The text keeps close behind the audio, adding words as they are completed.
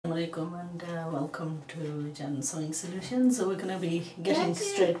Assalamualaikum and welcome to Jan Sewing Solutions. So we're going to be getting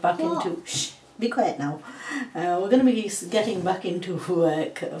straight back into... Shh, be quiet now. We're going to be getting back into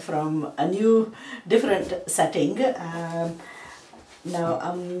work from a new, different setting. Now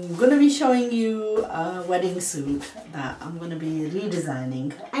I'm going to be showing you a wedding suit that I'm going to be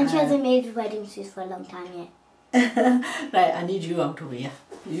redesigning. And she hasn't made wedding suits for a long time yet. Right, I need you out of here.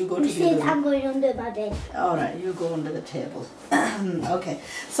 You go to the room. I'm going under my bed. Alright, you go under the table. Okay,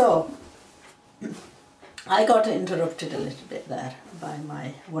 so I got interrupted a little bit there by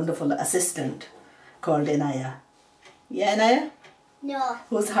my wonderful assistant called Inaya. Yeah, Inaya? No.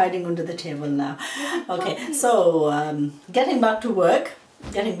 Who's hiding under the table now. Okay, so getting back to work,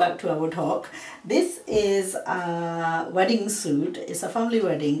 getting back to our talk. This is a wedding suit. It's a family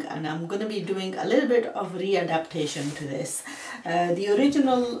wedding and I'm going to be doing a little bit of readaptation to this. The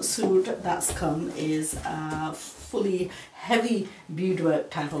original suit that's come is a fully heavy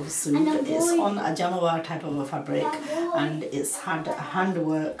beadwork type of suit. It's on a jamawar type of a fabric and it's had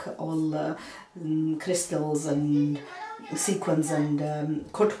handwork, all crystals and sequins and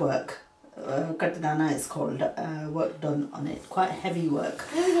cut work. Katadana is called, work done on it, quite heavy work.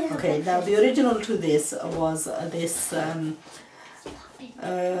 Okay, now the original to this was this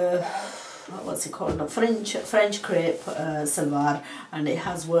what's it called, a French crepe salwar, and it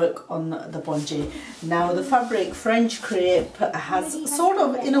has work on the ponche. Now the fabric French crepe has sort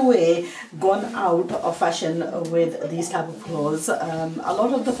of in a way gone out of fashion with these type of clothes. A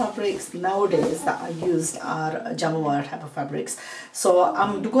lot of the fabrics nowadays that are used are jamawar type of fabrics, so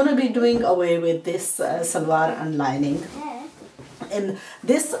I'm going to be doing away with this salwar and lining. In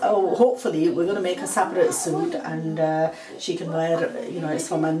this, hopefully, we're going to make a separate suit and she can wear, you know, it's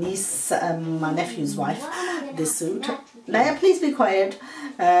for my niece and my nephew's wife, this suit. Naya, please be quiet.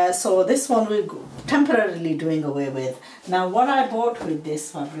 So this one we're temporarily doing away with. Now, what I bought with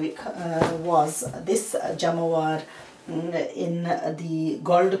this fabric was this jamawar in the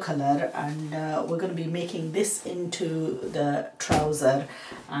gold color, and we're going to be making this into the trouser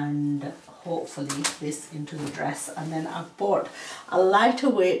and hopefully this into the dress. And then I've bought a lighter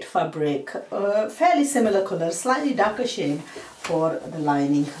weight fabric, fairly similar color, slightly darker shade for the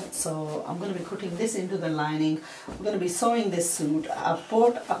lining. So I'm going to be putting this into the lining. We're going to be sewing this suit. I've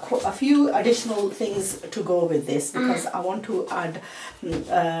bought a few additional things to go with this because I want to add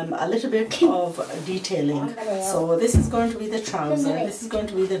a little bit of detailing. So this is going to be the trouser, this is going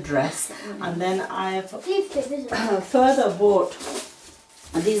to be the dress, and then I've further bought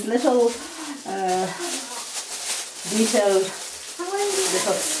these little detailed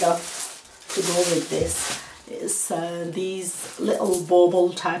little stuff to go with this. It's these little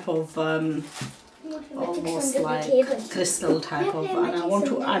bauble type of almost like crystal type of, and I want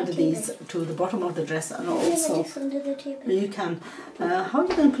to add these to the bottom of the dress, and also you can how are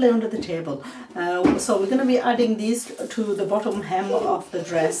you going to play under the table? So we're going to be adding these to the bottom hem of the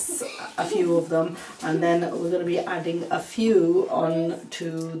dress, a few of them, and then we're going to be adding a few on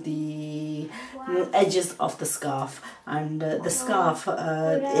to the edges of the scarf. And the scarf,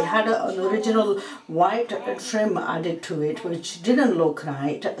 it had an original white trim added to it which didn't look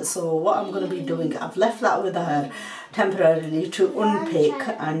right, so what I'm going to be doing, I've left that with her temporarily to unpick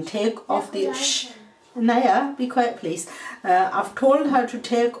and take off the... Shh! Naya, be quiet please. I've told her to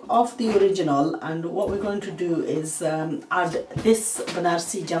take off the original, and what we're going to do is add this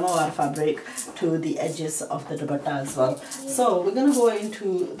Banarsi jamawar fabric to the edges of the dupatta as well. So we're going to go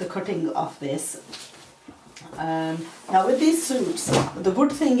into the cutting of this. Now with these suits, the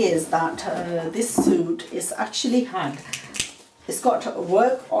good thing is that this suit is actually it's got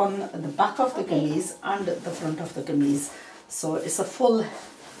work on the back of the kameez and the front of the kameez. So it's a full,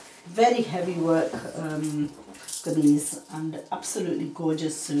 very heavy work kameez and absolutely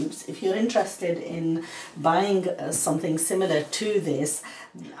gorgeous suits. If you're interested in buying something similar to this,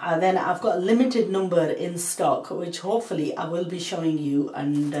 then I've got a limited number in stock, which hopefully I will be showing you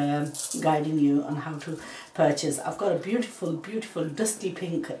and guiding you on how to purchase. I've got a beautiful, beautiful dusty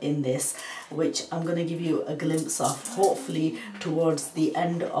pink in this, which I'm going to give you a glimpse of hopefully towards the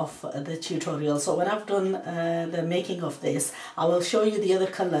end of the tutorial. So when I've done the making of this, I will show you the other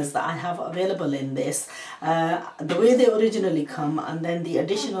colors that I have available in this, the way they originally come, and then the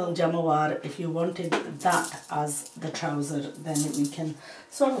additional jamawar. If you wanted that as the trouser, then we can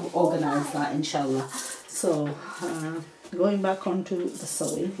sort of organize that, inshallah. So going back onto the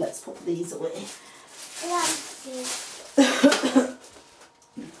sewing, let's put these away.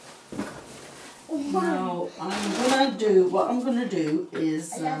 Now what I'm gonna do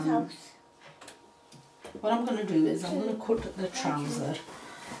is I'm gonna cut the trouser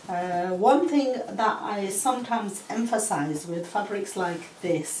One thing that I sometimes emphasize with fabrics like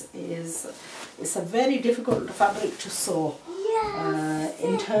this is it's a very difficult fabric to sew.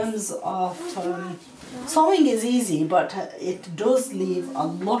 In terms of sewing is easy, but it does leave a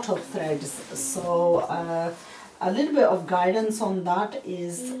lot of threads, so a little bit of guidance on that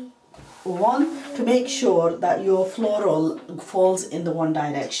is one, to make sure that your floral falls in the one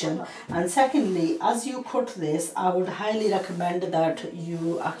direction, and secondly, as you cut this, I would highly recommend that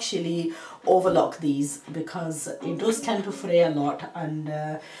you actually overlock these, because it does tend to fray a lot and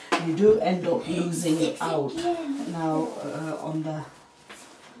you do end up losing out now on the.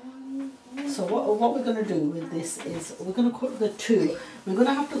 So what we're going to do with this is we're going to cut the two. We're going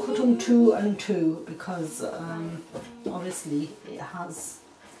to have to cut them 2 and 2 because obviously it has.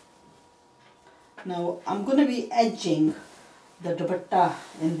 Now I'm going to be edging the dupatta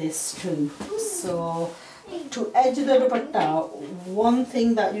in this too. So to edge the dupatta, one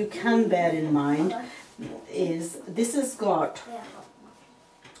thing that you can bear in mind is this has got,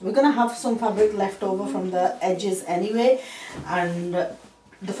 we're going to have some fabric left over from the edges anyway, and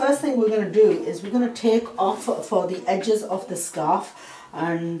the first thing we're going to do is we're going to take off for the edges of the scarf,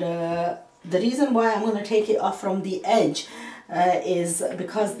 and the reason why I'm going to take it off from the edge is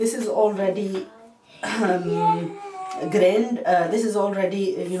because this is already grained, this is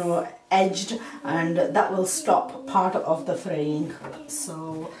already, you know, edged, and that will stop part of the fraying.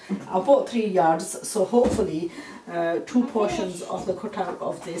 So I bought 3 yards, so hopefully 2 portions of the cutout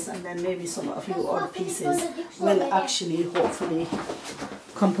of this and then maybe a few odd pieces will actually hopefully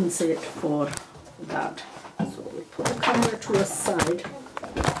compensate for that. So we put the camera to a side,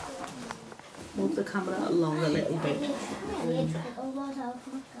 move the camera along a little bit, and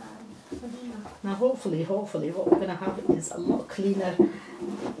now hopefully what we're going to have is a lot cleaner,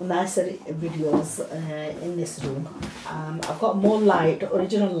 nicer videos in this room. I've got more light,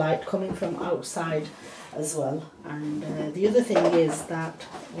 original light coming from outside as well, and the other thing is that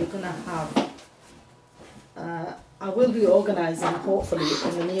we're going to have I will be organising hopefully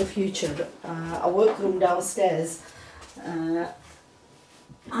in the near future a workroom downstairs and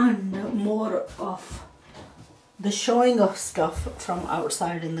more of the showing of stuff from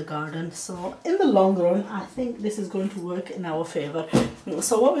outside in the garden. So in the long run I think this is going to work in our favour.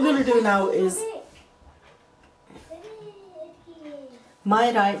 So what we're going to do now is,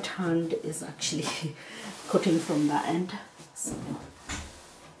 my right hand is actually cutting from that end, so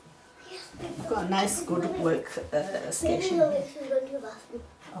I've got a nice good work station here.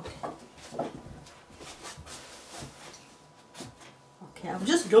 Okay. Okay, I've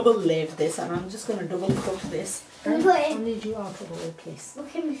just double laid this and I'm just going to double cut this. I need you out of the way, please.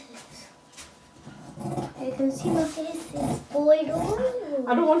 Look at my face. I can see my face is boiled over.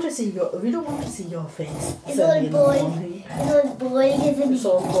 I don't want to see we don't want to see your face. It's all boiled. It's all boiled, isn't it? It's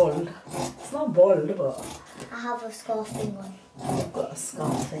all bald. It's not bald, but I have a scarf thing on. I've got a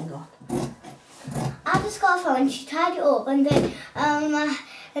scarf thing on. I have a scarf on. She tied it up, and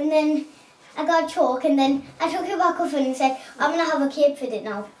then I got chalk, and then I took it back off and said, I'm gonna have a cape with it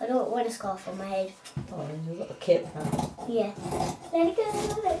now. I don't want a scarf on my head. Oh, you've got a cape now. Yeah. Let it go,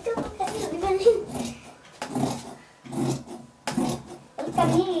 let it go, let it go. Look at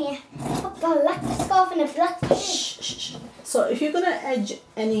me. A black scarf and a black cape. Shh. So if you're going to edge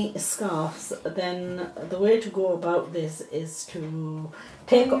any scarves, then the way to go about this is to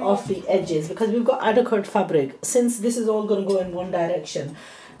take off the edges, because we've got adequate fabric. Since this is all going to go in one direction,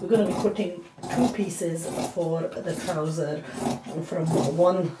 we're going to be putting 2 pieces for the trouser from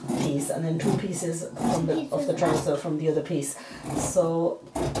one piece and then 2 pieces from of the trouser from the other piece. So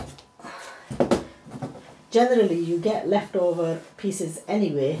generally you get leftover pieces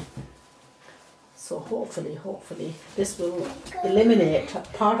anyway. So hopefully this will eliminate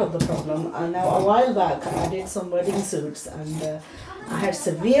part of the problem. And now a while back I did some wedding suits and I had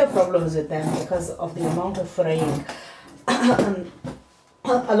severe problems with them because of the amount of fraying. And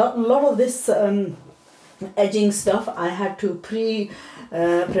a lot of this edging stuff I had to prepare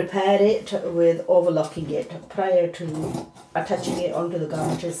it with overlocking it prior to attaching it onto the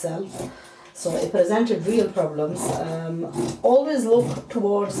garment itself. So it presented real problems. Always look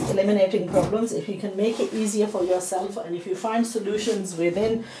towards eliminating problems. If you can make it easier for yourself and if you find solutions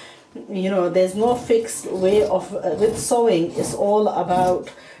within, you know, there's no fixed way of, with sewing, it's all about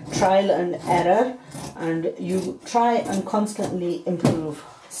trial and error, and you try and constantly improve.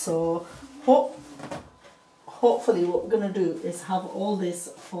 So hopefully what we're going to do is have all this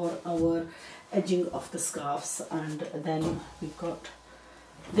for our edging of the scarves, and then we've got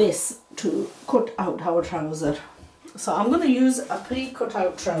this to cut out our trouser. So I'm going to use a pre-cut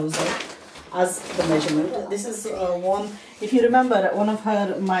out trouser as the measurement. This is one, if you remember, one of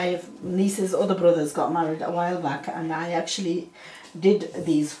my niece's other brothers got married a while back, and I actually did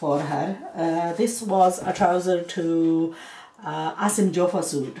these for her. This was a trouser to Asim Jofa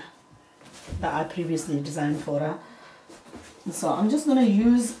suit that I previously designed for her. So I'm just going to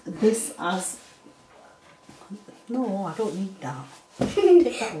use this as, no, I don't need that.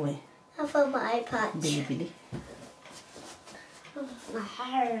 Take that away. I found my eye patch. Billy Billy. My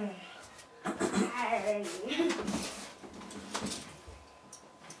hair.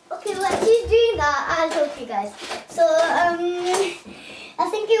 Okay, while she's doing that, I'll talk to you guys. So, I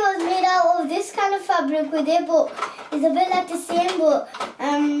think it was made out of this kind of fabric with it, but it's a bit like the same, but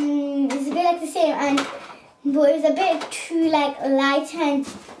but it's a bit too like light and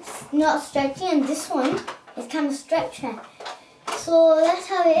not stretchy, and this one is kind of stretchy. So that's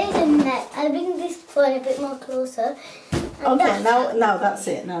how it is, and I'll bring this one a bit more closer. Okay, now that's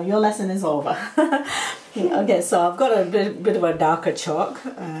it. Now your lesson is over. Okay, so I've got a bit of a darker chalk.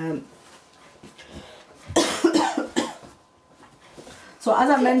 So as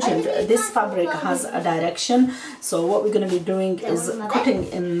I mentioned, this fabric has a direction. So what we're going to be doing is cutting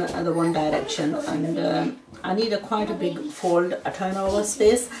in the one direction, and I need quite a big fold, a turnover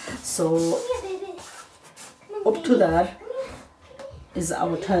space. So up to there is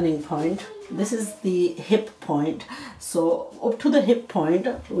our turning point. This is the hip point. So up to the hip point,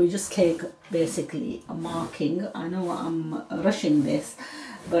 we just take basically a marking. I know I'm rushing this,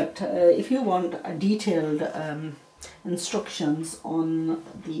 but if you want a detailed instructions on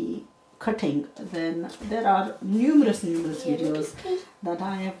the cutting, then there are numerous videos that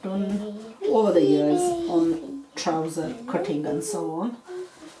I have done over the years on trouser cutting and so on.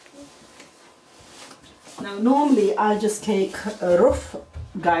 Now normally I'll just take a rough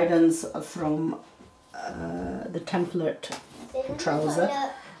guidance from the template trouser,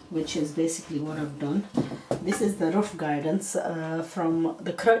 which is basically what I've done. This is the rough guidance from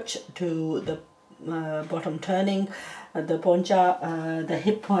the crutch to the bottom turning, the poncha, the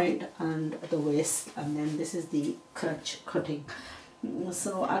hip point and the waist, and then this is the crutch cutting.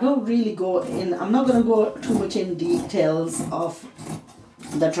 So I don't really go in, I'm not going to go too much in details of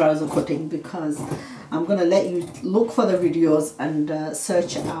the trouser cutting, because I'm going to let you look for the videos and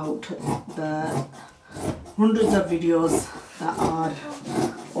search out the hundreds of videos that are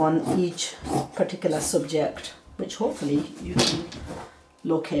on each particular subject, which hopefully you can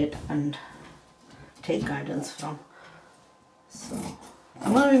locate and take guidance from. So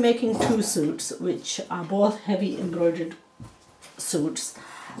I'm going to be making two suits, which are both heavy embroidered suits.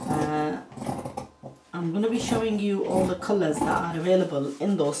 I'm going to be showing you all the colours that are available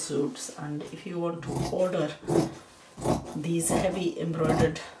in those suits, and if you want to order these heavy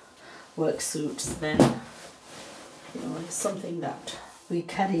embroidered work suits, then you know, it's something that we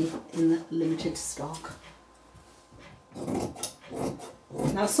carry in limited stock.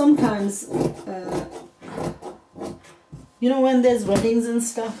 Now sometimes you know, when there's weddings and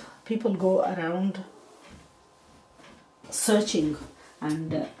stuff, people go around searching,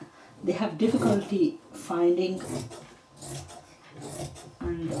 and they have difficulty finding,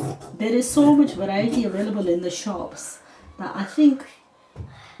 and there is so much variety available in the shops that I think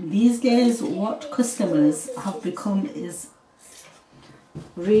these days what customers have become is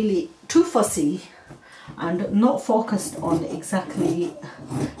really too fussy and not focused on exactly,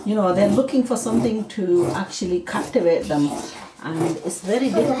 you know, they're looking for something to actually captivate them, and it's very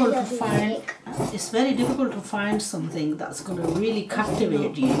difficult to find, something that's going to really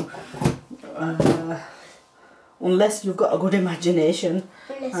captivate you unless you've got a good imagination.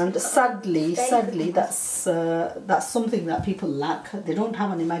 And sadly that's something that people lack. They don't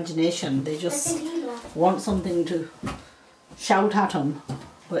have an imagination, they just want something to shout at them.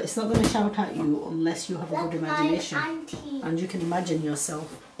 But it's not going to shout at you unless you have a good imagination. And you can imagine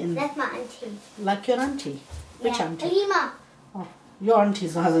yourself in... That's my auntie. Like your auntie? Which Yeah. auntie? Halima. Oh, your auntie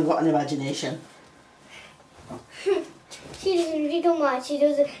hasn't got an imagination. She doesn't read too much. She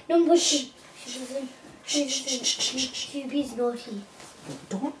doesn't... No, but she doesn't... She's naughty.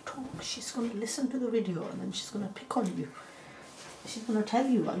 Don't talk. She's going to listen to the video and then she's going to pick on you. She's going to tell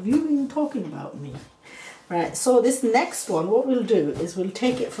you, have you been talking about me? Right, so this next one, what we'll do is we'll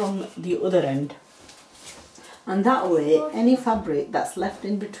take it from the other end, and that way any fabric that's left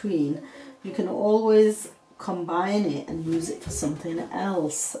in between, you can always combine it and use it for something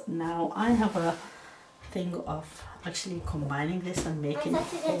else. Now I have a thing of actually combining this and making it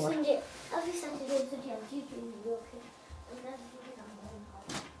four.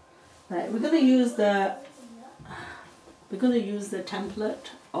 Right, we're going to use the template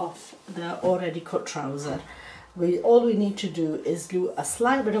of the already cut trouser, all we need to do is do a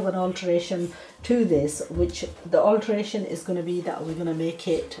slight bit of an alteration to this, which the alteration is going to be that we're going to make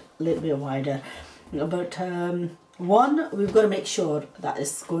it a little bit wider. But one, we've got to make sure that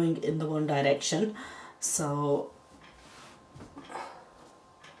it's going in the one direction. So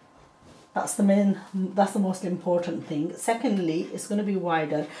that's the most important thing. Secondly, it's going to be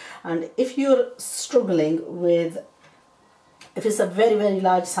wider, and if you're struggling with, if it's a very, very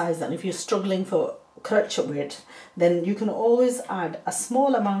large size, and if you're struggling for crutch width, then you can always add a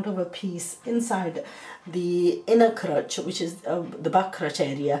small amount of a piece inside the inner crutch, which is the back crutch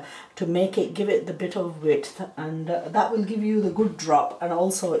area, to make it, give it the bit of width, and that will give you the good drop, and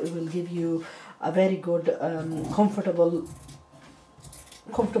also it will give you a very good comfortable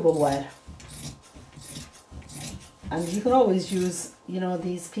wear. And you can always use, you know,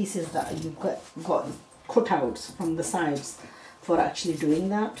 these pieces that you've got cutouts from the sides for actually doing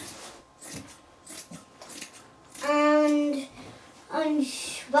that. And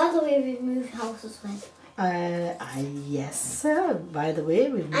by the way, we've moved house as well. Yes, by the way,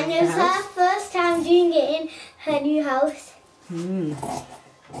 we've moved and it was her first time doing it in her new house.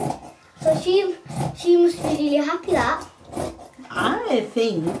 So she must be really happy that. I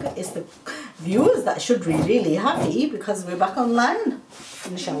think it's the viewers that should be really happy, because we're back online,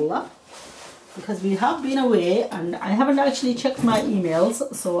 inshallah. Because we have been away and I haven't actually checked my emails,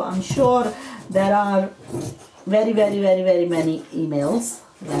 so I'm sure there are very, very, very, very many emails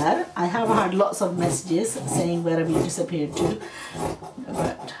there. I have had lots of messages saying where have you disappeared to,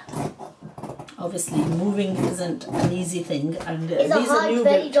 but obviously moving isn't an easy thing, and it's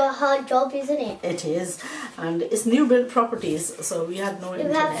a hard job, isn't it? It is, and it's new build properties, so we had no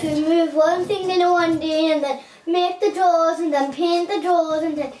internet. You have to move one thing in one day, and then make the drawers, and then paint the drawers,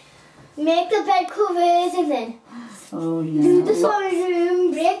 and then make the bed covers, and then do the storage room,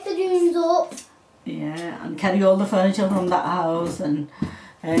 break the rooms up. Yeah, and carry all the furniture from that house, and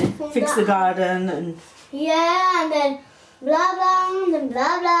fix the garden, and yeah, and then blah blah, and then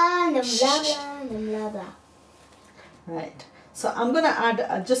blah blah, and then blah blah, and then blah blah. Right. So I'm going to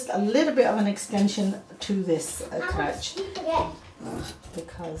add just a little bit of an extension to this crutch,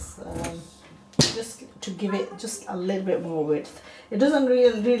 because just to give it just a little bit more width. It doesn't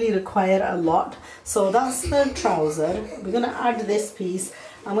really require a lot. So that's the trouser. We're going to add this piece.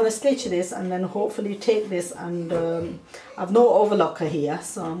 I'm going to stitch this and then hopefully take this, and I've no overlocker here,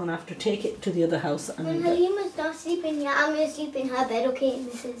 so I'm going to have to take it to the other house. And Halima's not sleeping here. I'm going to sleep in her bed, okay,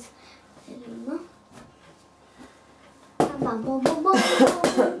 Mrs. Halima?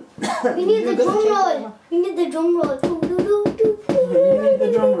 We need the drum roll. We need the drum roll. You need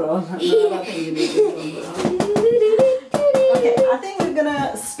the drum roll? No, I think you need the drum roll. Okay, I think we're going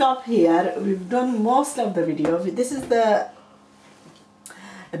to stop here. We've done most of the video. This is the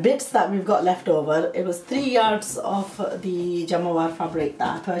bits that we've got left over. It was 3 yards of the jamawar fabric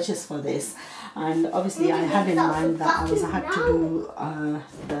that I purchased for this, and obviously I had in mind that I had to do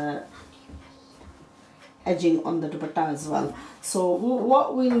the edging on the dupatta as well. So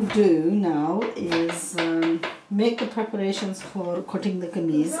what we'll do now is make the preparations for cutting the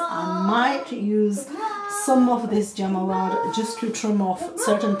kameez. I might use some of this jamawar just to trim off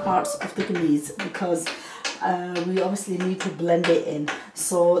certain parts of the kameez, because we obviously need to blend it in.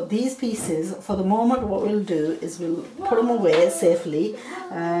 So these pieces, for the moment, what we'll do is we'll put them away safely,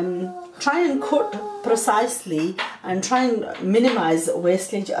 try and cut precisely, and try and minimize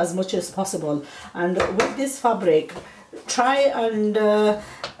wastage as much as possible. And with this fabric, try and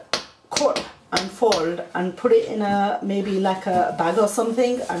cut and fold and put it in a maybe like a bag or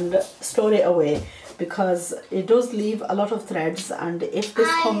something and store it away, because it does leave a lot of threads, and if this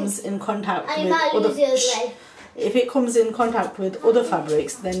comes in contact with other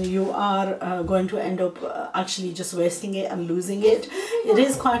fabrics, then you are going to end up actually just wasting it and losing it. It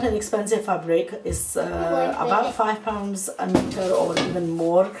is quite an expensive fabric. It's about £5 a meter or even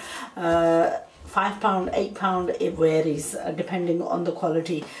more. £5, £8, it varies depending on the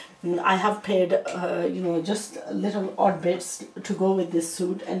quality. I have paid, you know, just little odd bits to go with this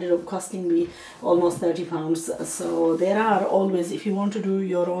suit. Ended up costing me almost £30. So there are always, if you want to do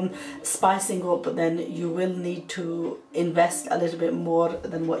your own spicing up, then you will need to invest a little bit more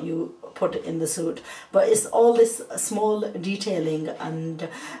than what you put in the suit. But it's all this small detailing and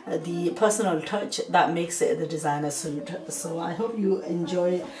the personal touch that makes it the designer suit. So I hope you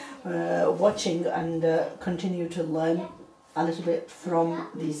enjoy watching and continue to learn a little bit from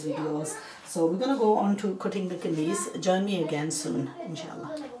these videos. So we're going to go on to cutting the kameez. Join me again soon,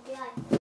 inshallah.